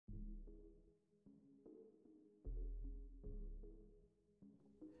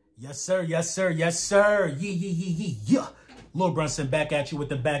Yes, sir. Yes, sir. Yes, sir. Yeah. Lil Brunson back at you with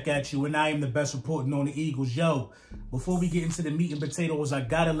the back at you, and I am the best reporting on the Eagles. Yo, before we get into the meat and potatoes, I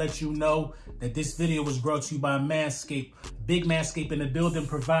gotta let you know that this video was brought to you by Manscaped. Big Manscaped in the building,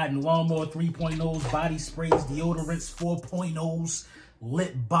 providing lawnmower 3.0s, body sprays, deodorants 4.0s,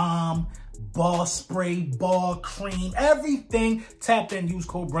 lip balm, ball spray, ball cream, everything. Tap in, use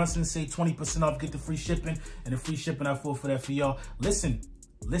code Brunson, save 20% off, get the free shipping, and the free shipping I fought for that for y'all. Listen,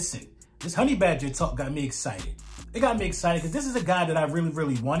 this honey badger talk got me excited. It got me excited because this is a guy that I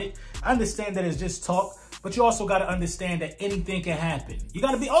really wanted. I understand that it's just talk, but you also got to understand that anything can happen. You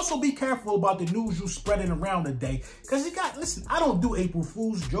got to also be careful about the news you spreading around today, because listen, I don't do April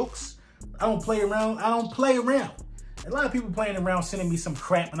Fool's jokes. I don't play around. A lot of people playing around sending me some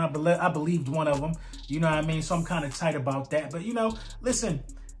crap, and I believed one of them. You know what I mean? So I'm kind of tight about that. But, you know, listen,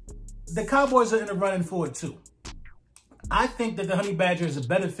 the Cowboys are in the running for it too. I think that the Honey Badger is a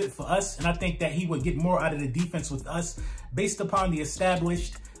better fit for us, and I think that he would get more out of the defense with us based upon the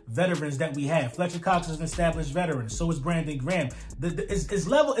established veterans that we have. Fletcher Cox is an established veteran. So is Brandon Graham. It's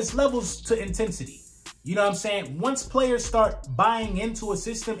levels to intensity. You know what I'm saying? Once players start buying into a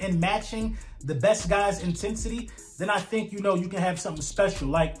system and matching the best guy's intensity, then I think, you know, you can have something special.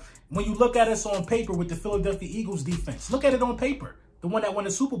 Like when you look at us on paper with the Philadelphia Eagles defense, look at it on paper. The one that won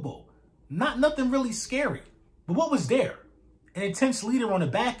the Super Bowl. Nothing really scary. But what was there? An intense leader on the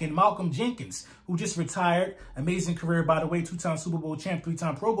back end, Malcolm Jenkins, who just retired. Amazing career, by the way, 2-time Super Bowl champ,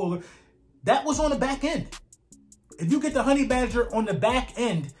 3-time Pro Bowler. That was on the back end. If you get the Honey Badger on the back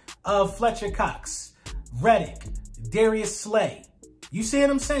end of Fletcher Cox, Reddick, Darius Slay, you see what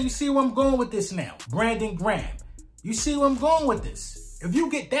I'm saying? You see where I'm going with this now? Brandon Graham. You see where I'm going with this? If you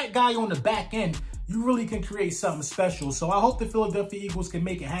get that guy on the back end, you really can create something special. So I hope the Philadelphia Eagles can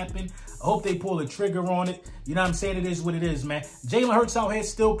make it happen. I hope they pull a trigger on it. You know what I'm saying? It is what it is, man. Jalen Hurts out here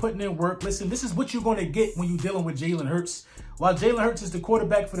still putting in work. Listen, this is what you're going to get when you're dealing with Jalen Hurts. While Jalen Hurts is the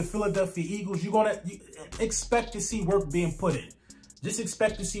quarterback for the Philadelphia Eagles, you're going to expect to see work being put in. Just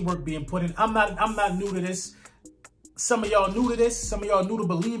expect to see work being put in. I'm not new to this. Some of y'all new to this. Some of y'all new to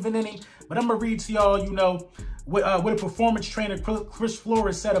believing in him. But I'm going to read to y'all, you know, what a performance trainer, Chris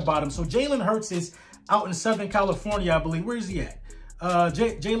Flores, said about him. So Jalen Hurts is out in Southern California, I believe. Where is he at?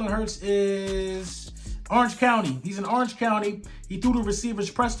 Jalen Hurts is Orange County. He's in Orange County. He threw to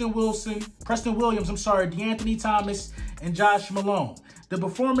receivers Preston Williams, DeAnthony Thomas, and Josh Malone. The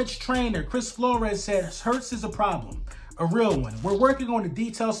performance trainer, Chris Flores, said Hurts is a problem, a real one. We're working on the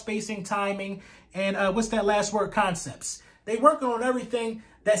detail, spacing, timing, and what's that last word? Concepts. They working on everything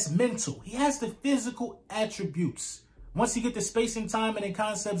that's mental. He has the physical attributes. Once he get the spacing, timing, and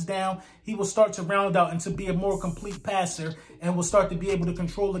concepts down, he will start to round out and to be a more complete passer and will start to be able to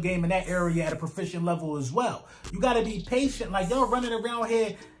control the game in that area at a proficient level as well. You got to be patient. Like y'all running around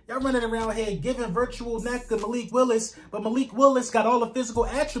here giving virtual neck to Malik Willis, but Malik Willis got all the physical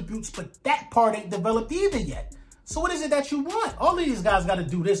attributes, but that part ain't developed either yet. So what is it that you want? All of these guys got to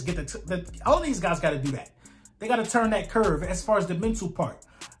do this, all of these guys got to do that. They got to turn that curve as far as the mental part.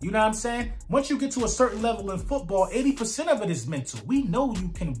 You know what I'm saying? Once you get to a certain level in football, 80% of it is mental. We know you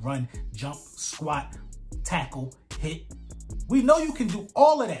can run, jump, squat, tackle, hit. We know you can do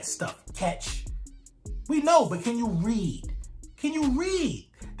all of that stuff. Catch. We know, but can you read? Can you read?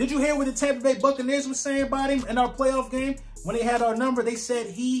 Did you hear what the Tampa Bay Buccaneers were saying about him in our playoff game? When they had our number, they said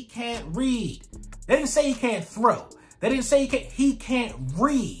he can't read. They didn't say he can't throw. They didn't say he can't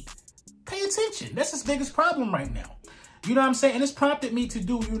read. Pay attention. That's his biggest problem right now. You know what I'm saying? And this prompted me to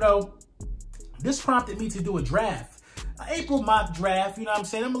do, a draft. An April mock draft, you know what I'm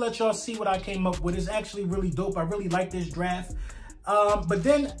saying? I'm going to let y'all see what I came up with. It's actually really dope. I really like this draft. But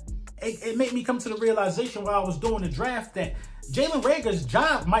then it made me come to the realization while I was doing the draft that Jalen Reagor's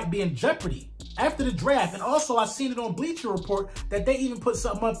job might be in jeopardy after the draft. And also I seen it on Bleacher Report that they even put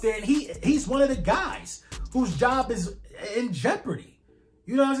something up there, and he's one of the guys whose job is in jeopardy.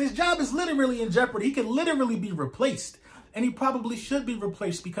 You know what I'm saying? His job is literally in jeopardy. He can literally be replaced. And he probably should be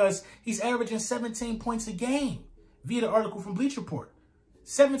replaced because he's averaging 17 points a game via the article from Bleacher Report.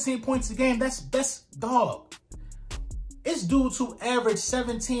 17 points a game, that's best dog. It's dudes who average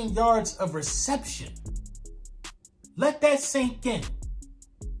 17 yards of reception. Let that sink in.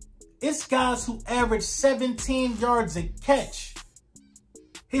 It's guys who average 17 yards a catch.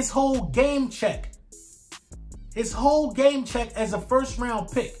 His whole game check as a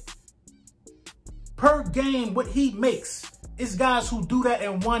first-round pick. Per game, what he makes is guys who do that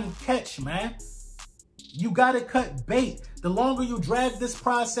in one catch, man. You got to cut bait. The longer you drag this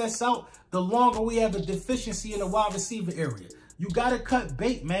process out, the longer we have a deficiency in the wide receiver area. You got to cut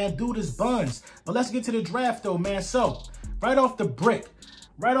bait, man. Dude is buns. But let's get to the draft, though, man. So, right off the brick,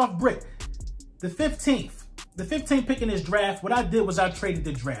 Right off brick. The 15th pick in this draft, what I did was I traded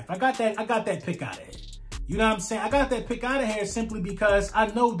the draft. I got that pick out of here. You know what I'm saying? I got that pick out of here simply because I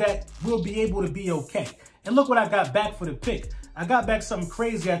know that we'll be able to be okay. And look what I got back for the pick. I got back something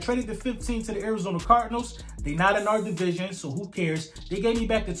crazy. I traded the 15 to the Arizona Cardinals. They not in our division, so who cares? They gave me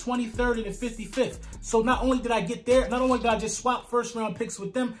back the 23rd and the 55th. So not only did I get there, not only did I just swap first round picks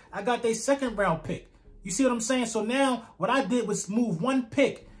with them, I got their second round pick. You see what I'm saying? So now what I did was move one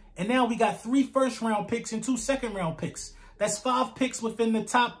pick, and now we got 3 first round picks and 2 second round picks. That's 5 picks within the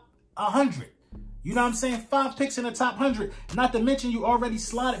top 100. You know what I'm saying? 5 picks in the top 100. Not to mention you already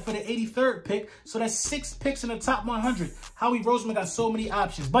slotted for the 83rd pick. So that's 6 picks in the top 100. Howie Roseman got so many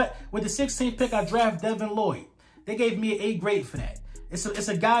options. But with the 16th pick, I draft Devin Lloyd. They gave me an A grade for that. It's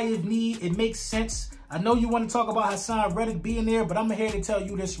a guy of need. It makes sense. I know you want to talk about Hassan Reddick being there, but I'm here to tell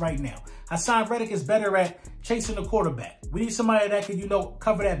you this right now. Hassan Reddick is better at chasing the quarterback. We need somebody that can, you know,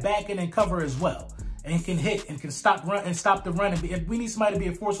 cover that back end and cover as well. And can hit and can stop the run. And we need somebody to be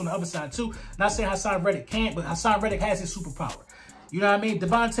a force on the other side too. Not saying Hassan Reddick can't, but Hassan Reddick has his superpower. You know what I mean?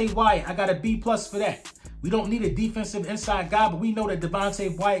 Devontae Wyatt, I got a B+ for that. We don't need a defensive inside guy, but we know that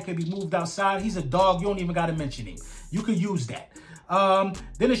Devontae Wyatt can be moved outside. He's a dog. You don't even got to mention him. You can use that.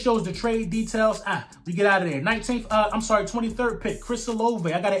 Then it shows the trade details. We get out of there. 23rd pick, Chris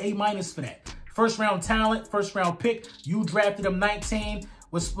Olave. I got an A- for that. First round talent, first round pick. You drafted him 19.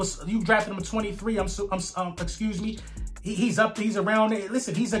 You drafted him at 23. Excuse me. He's up. He's around there.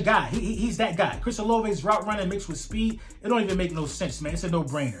 Listen, he's a guy. He's that guy. Chris Olave's route running mixed with speed. It don't even make no sense, man. It's a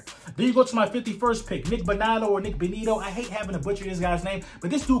no-brainer. Then you go to my 51st pick, Nick Bonito or Nick Benito. I hate having to butcher this guy's name,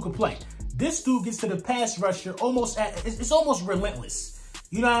 but this dude can play. This dude gets to the pass rusher it's almost relentless.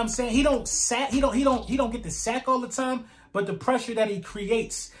 You know what I'm saying? He don't get the sack all the time, but the pressure that he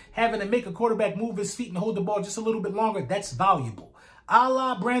creates, having to make a quarterback move his feet and hold the ball just a little bit longer, that's valuable. A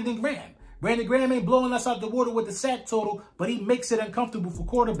la Brandon Graham. Brandon Graham ain't blowing us out the water with the sack total, but he makes it uncomfortable for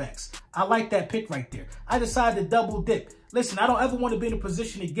quarterbacks. I like that pick right there. I decided to double dip. Listen, I don't ever want to be in a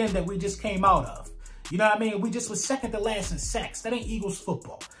position again that we just came out of. You know what I mean? We just was second to last in sacks. That ain't Eagles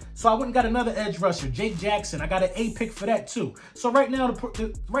football. So I went and got another edge rusher, Jake Jackson. I got an A pick for that too. So right now,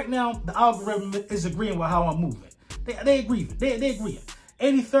 the algorithm is agreeing with how I'm moving. They agree. They agree.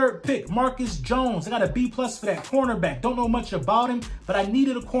 83rd pick, Marcus Jones. I got a B+ for that cornerback. Don't know much about him, but I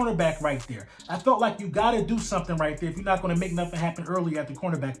needed a cornerback right there. I felt like you got to do something right there if you're not going to make nothing happen early at the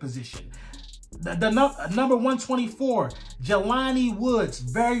cornerback position. The number 124, Jelani Woods.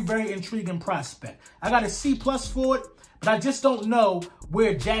 Very, very intriguing prospect. I got a C+ for it, but I just don't know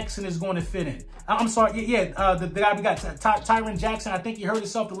where Jackson is going to fit in. I'm sorry, the guy we got, Tyrann Jackson. I think he hurt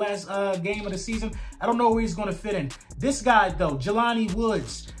himself the last game of the season. I don't know where he's going to fit in. This guy, though, Jelani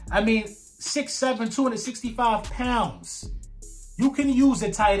Woods, I mean, 6'7", 265 pounds. You can use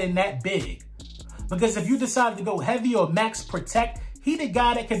a tight end that big. Because if you decide to go heavy or max protect, he the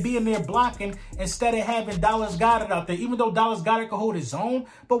guy that can be in there blocking instead of having Dallas Goedert out there. Even though Dallas Goedert can hold his own,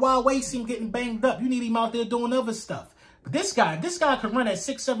 but while Waste him getting banged up, you need him out there doing other stuff. But this guy can run at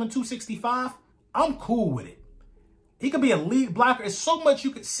 6'7", 265. I'm cool with it. He could be a lead blocker. It's so much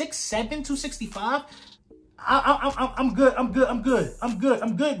you could 6'7", 265. I'm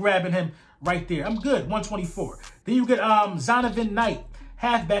good grabbing him right there. I'm good. 124. Then you get Zonovan Knight,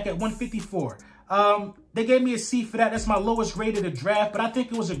 halfback at 154. They gave me a C for that. That's my lowest rated of draft, but I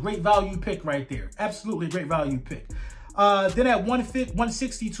think it was a great value pick right there. Absolutely great value pick. Then at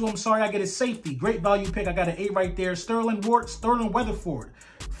 162, I'm sorry, I get a safety. Great value pick. I got an A right there. Sterling Weatherford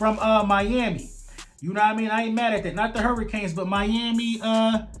from Miami. You know what I mean? I ain't mad at that. Not the Hurricanes, but Miami.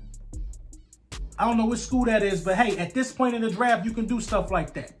 I don't know which school that is, but hey, at this point in the draft, you can do stuff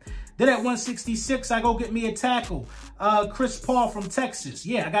like that. Then at 166, I go get me a tackle. Chris Paul from Texas.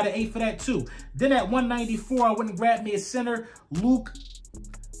 Yeah, I got an A for that too. Then at 194, I went and grabbed me a center, Luke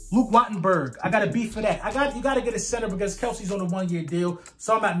Wattenberg. I got a B for that. You got to get a center because Kelsey's on a 1-year deal,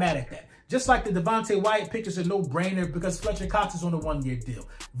 so I'm not mad at that. Just like the Devontae Wyatt pick is a no-brainer because Fletcher Cox is on a 1-year deal.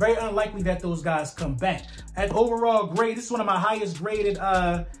 Very unlikely that those guys come back. At overall grade, this is one of my highest graded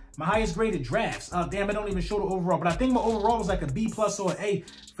drafts. Damn, I don't even show the overall, but I think my overall was like a B+ or an A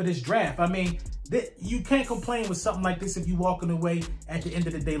for this draft. I mean, you can't complain with something like this if you're walking away at the end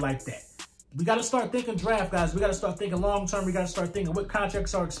of the day like that. We got to start thinking draft, guys. We got to start thinking long-term. We got to start thinking what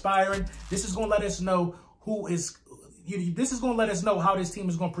contracts are expiring. This is going to let us know this is going to let us know how this team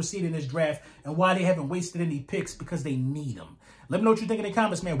is going to proceed in this draft and why they haven't wasted any picks because they need them. Let me know what you think in the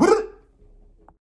comments, man.